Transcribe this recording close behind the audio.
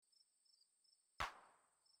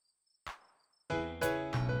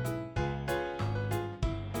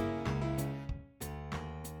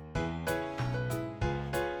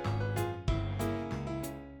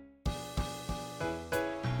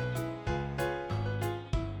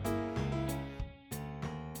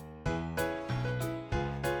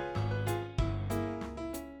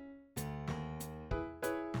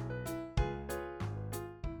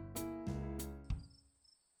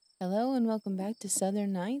Hello and welcome back to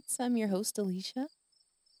Southern Nights. I'm your host, Alicia.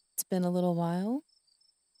 It's been a little while.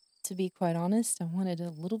 To be quite honest, I wanted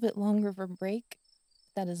a little bit longer of a break.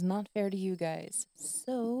 That is not fair to you guys.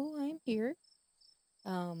 So I'm here.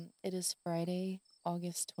 It is Friday,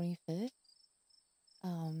 August 25th.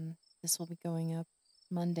 This will be going up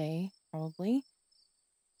Monday, probably.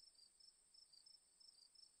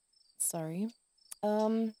 Sorry.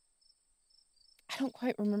 Um, I don't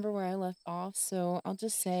quite remember where I left off, so I'll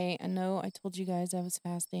just say I know I told you guys I was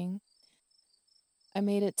fasting. I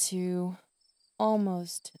made it to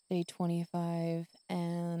almost day 25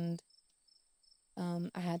 and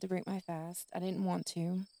I had to break my fast. I didn't want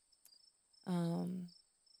to. Um,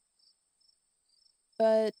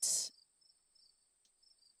 but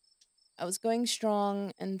I was going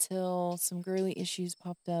strong until some girly issues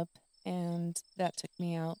popped up and that took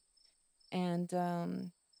me out. And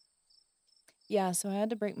yeah, so I had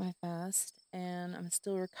to break my fast and I'm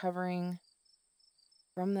still recovering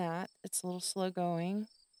from that. It's a little slow going.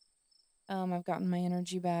 I've gotten my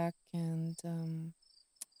energy back and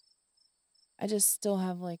I just still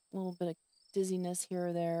have like a little bit of dizziness here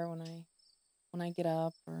or there when I get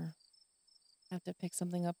up or have to pick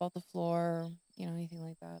something up off the floor or, anything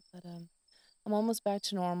like that. But I'm almost back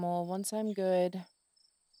to normal. Once I'm good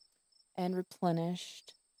and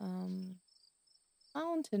replenished, um,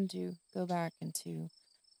 I'll intend to go back into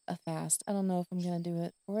a fast. I don't know if I'm going to do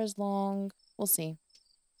it for as long. We'll see.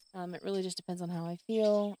 It really just depends on how I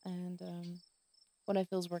feel and what I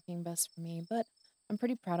feel is working best for me. But I'm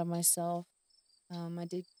pretty proud of myself. I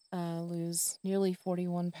did lose nearly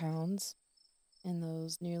 41 pounds in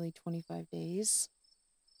those nearly 25 days.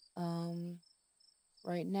 Um,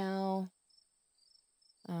 right now,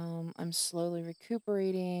 I'm slowly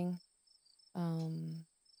recuperating. Um,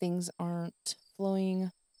 things aren't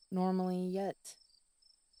flowing normally yet.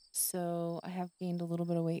 So I have gained a little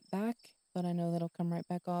bit of weight back, but I know that'll come right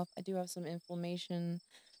back off. I do have some inflammation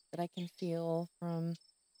that I can feel from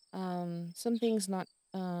some things not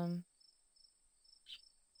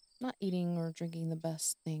eating or drinking the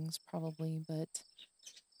best things probably, but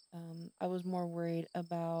I was more worried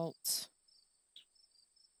about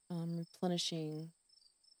replenishing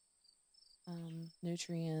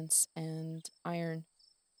nutrients and iron,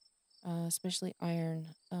 especially iron.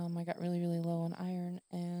 I got really, really low on iron,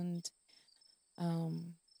 and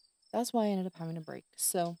um, that's why I ended up having a break.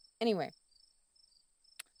 So, anyway,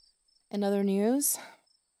 in other news,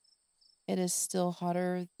 it is still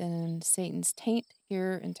hotter than Satan's taint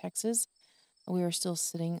here in Texas. We are still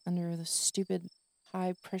sitting under the stupid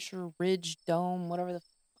high pressure ridge dome, whatever the fuck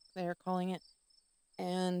they're calling it,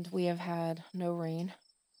 and we have had no rain,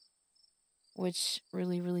 which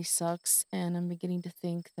really, really sucks. And I'm beginning to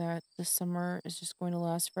think that the summer is just going to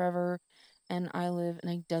last forever. And I live in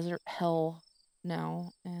a desert hell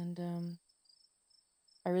now. And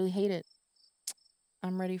I really hate it.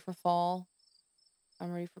 I'm ready for fall.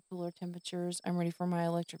 I'm ready for cooler temperatures. I'm ready for my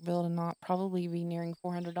electric bill to not probably be nearing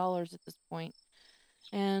 $400 at this point.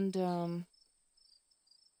 And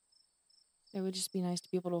it would just be nice to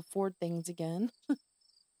be able to afford things again.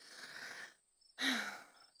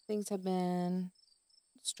 Things have been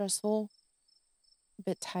stressful, a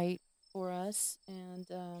bit tight for us. And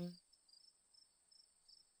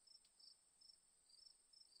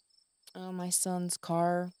my son's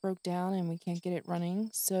car broke down and we can't get it running,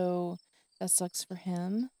 so that sucks for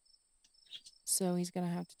him. So he's gonna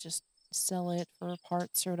have to just sell it for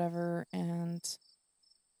parts or whatever, and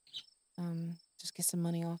just get some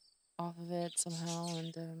money off of it somehow,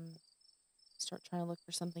 and start trying to look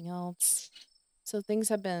for something else. So things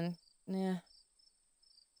have been, yeah.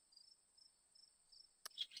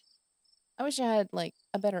 I wish I had like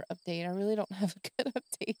a better update. I really don't have a good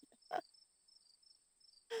update.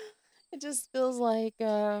 It just feels like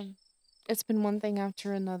it's been one thing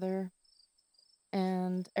after another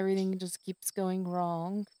and everything just keeps going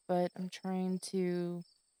wrong, but I'm trying to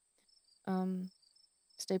um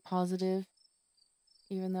stay positive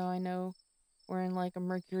even though I know we're in like a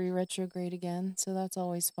Mercury retrograde again, so that's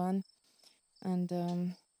always fun. And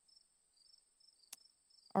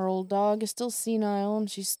our old dog is still senile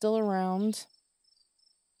and she's still around.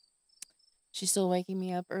 She's still waking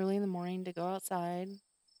me up early in the morning to go outside.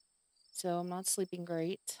 So I'm not sleeping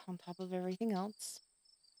great on top of everything else.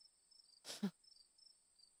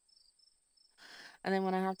 And then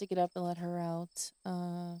when I have to get up and let her out,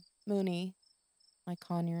 Mooney, my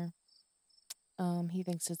conure, he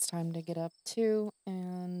thinks it's time to get up too,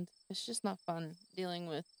 and it's just not fun dealing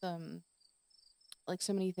with like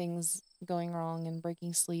so many things going wrong and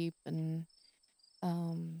breaking sleep and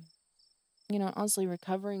um honestly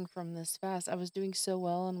recovering from this fast. I was doing so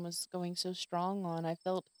well and was going so strong on. I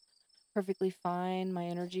felt perfectly fine. My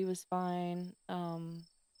energy was fine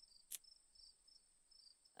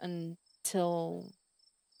until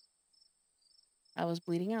I was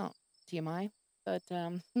bleeding out. TMI. But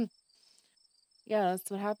yeah,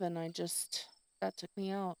 that's what happened. That took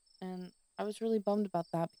me out. And I was really bummed about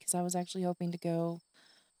that because I was actually hoping to go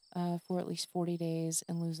for at least 40 days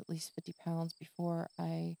and lose at least 50 pounds before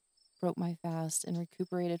I broke my fast and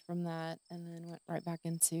recuperated from that and then went right back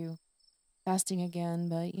into fasting again.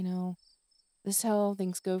 But, this is how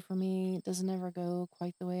things go for me. It doesn't ever go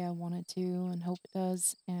quite the way I want it to and hope it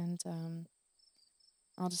does. And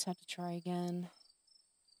I'll just have to try again.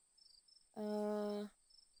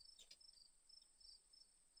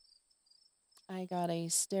 I got a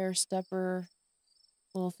stair stepper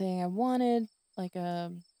little thing I wanted, like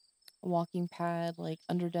a walking pad, like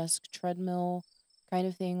under desk treadmill kind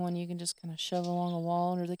of thing, one you can just kind of shove along a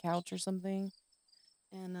wall under the couch or something.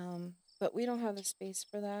 And but we don't have the space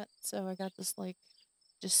for that, so I got this like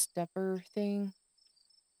just stepper thing,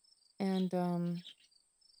 and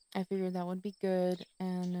I figured that would be good.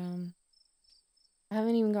 And I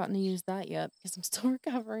haven't even gotten to use that yet because I'm still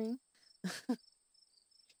recovering.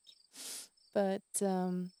 But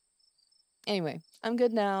anyway, I'm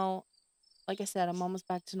good now. Like I said, I'm almost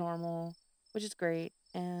back to normal, which is great.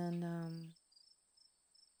 And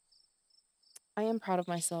I am proud of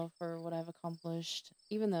myself for what I've accomplished,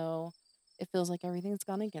 even though it feels like everything's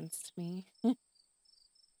gone against me.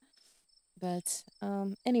 But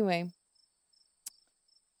anyway,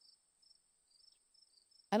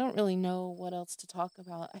 I don't really know what else to talk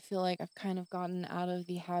about. I feel like I've kind of gotten out of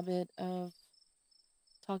the habit of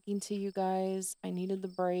talking to you guys. I needed the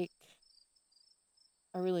break.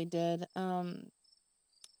 I really did.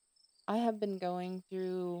 I have been going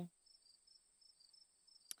through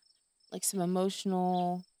like some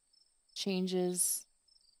emotional changes.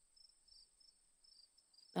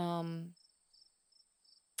 Um,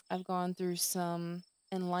 I've gone through some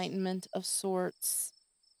enlightenment of sorts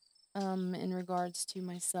in regards to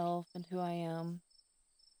myself and who I am.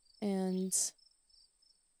 And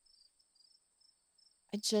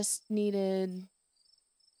I just needed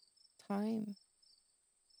time.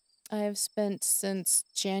 I have spent since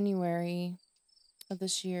January of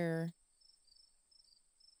this year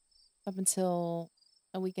up until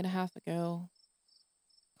a week and a half ago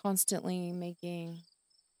constantly making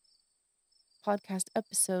podcast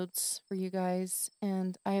episodes for you guys,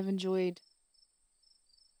 and I have enjoyed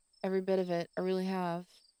every bit of it. I really have.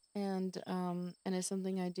 And it's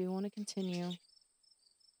something I do want to continue.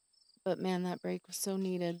 But man, that break was so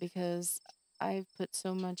needed because I've put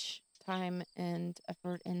so much time and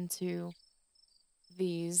effort into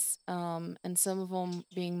these, and some of them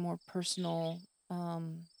being more personal,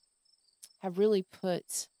 have really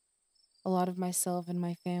put a lot of myself and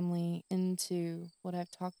my family into what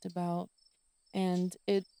I've talked about. And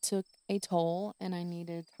it took a toll, and I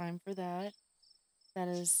needed time for that. That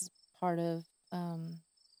is part of, I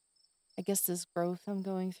guess, this growth I'm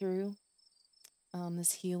going through,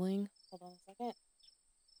 this healing. Hold on a second.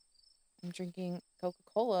 I'm drinking Coca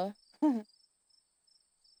Cola. I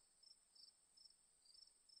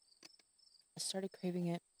started craving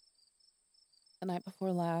it the night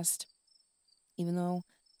before last, even though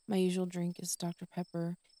my usual drink is Dr.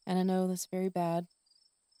 Pepper. And I know that's very bad.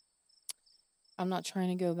 I'm not trying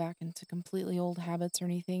to go back into completely old habits or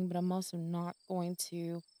anything, but I'm also not going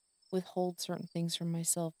to withhold certain things from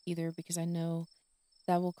myself either because I know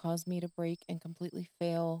that will cause me to break and completely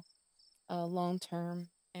fail long term.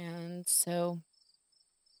 And so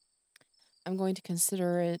I'm going to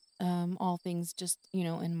consider it all things just,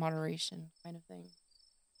 in moderation kind of thing.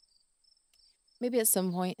 Maybe at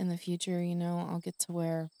some point in the future, I'll get to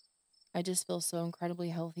where I just feel so incredibly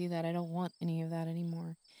healthy that I don't want any of that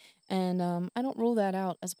anymore. And I don't rule that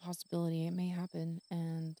out as a possibility. It may happen,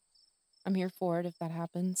 and I'm here for it if that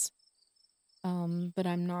happens. But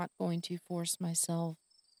I'm not going to force myself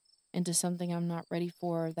into something I'm not ready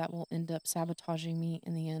for that will end up sabotaging me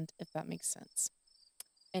in the end, if that makes sense.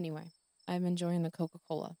 Anyway, I'm enjoying the Coca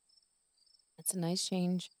Cola. It's a nice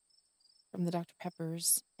change from the Dr.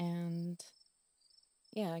 Peppers, and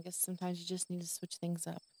yeah, I guess sometimes you just need to switch things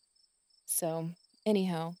up. So,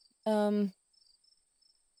 anyhow,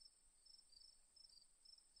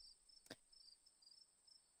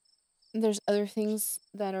 there's other things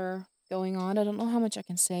that are going on. I don't know how much I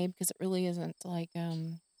can say because it really isn't like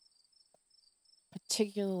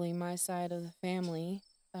particularly my side of the family.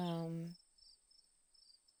 Um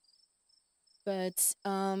but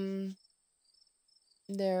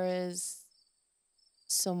there is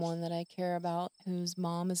someone that I care about whose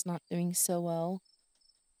mom is not doing so well.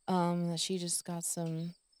 That she just got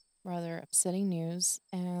some rather upsetting news,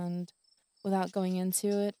 and without going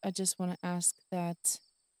into it, I just want to ask that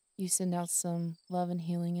you send out some love and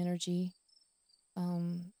healing energy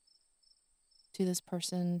um, to this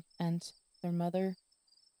person and their mother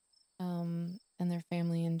and their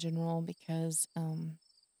family in general, because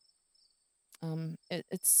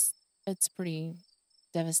it's pretty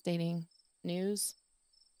devastating news.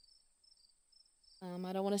 I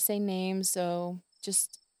don't want to say names, so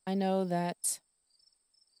just I know that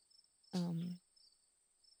um,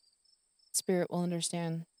 Spirit will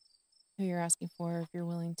understand who you're asking for if you're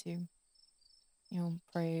willing to,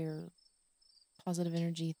 pray or positive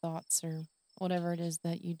energy thoughts or whatever it is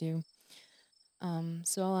that you do.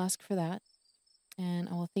 So I'll ask for that, and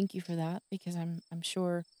I will thank you for that, because I'm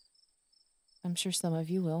sure some of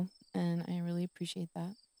you will, and I really appreciate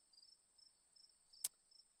that.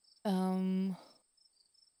 Um,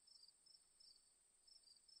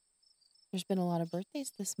 there's been a lot of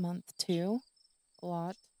birthdays this month too, a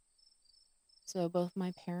lot. So both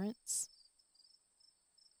my parents,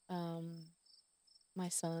 um, my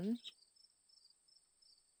son,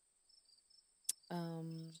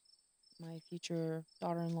 um, my future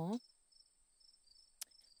daughter-in-law,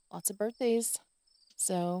 lots of birthdays.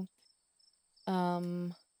 So,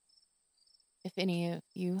 um, if any of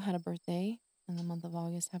you had a birthday in the month of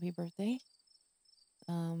August, happy birthday.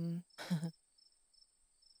 Um,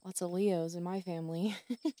 lots of Leos in my family.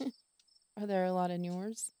 Are there a lot in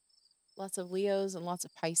yours? Lots of Leos and lots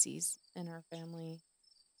of Pisces in our family.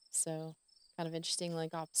 So, kind of interesting,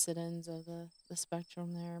 like opposite ends of the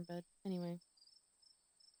spectrum there. But anyway,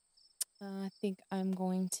 I think I'm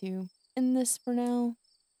going to end this for now.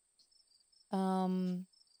 Um,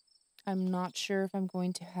 I'm not sure if I'm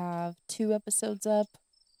going to have 2 episodes up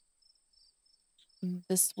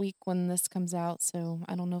this week when this comes out, so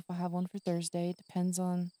I don't know if I'll have one for Thursday. It depends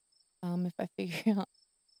on if I figure out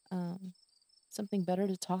um, something better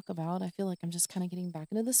to talk about. I feel like I'm just kind of getting back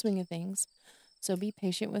into the swing of things. So be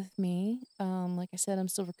patient with me. Like I said, I'm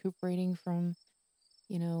still recuperating from,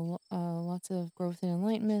 lots of growth and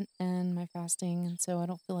enlightenment and my fasting. And so I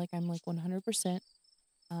don't feel like I'm like 100%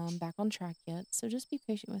 back on track yet. So just be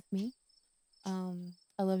patient with me.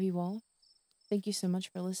 I love you all. Thank you so much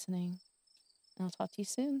for listening. And I'll talk to you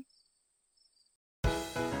soon.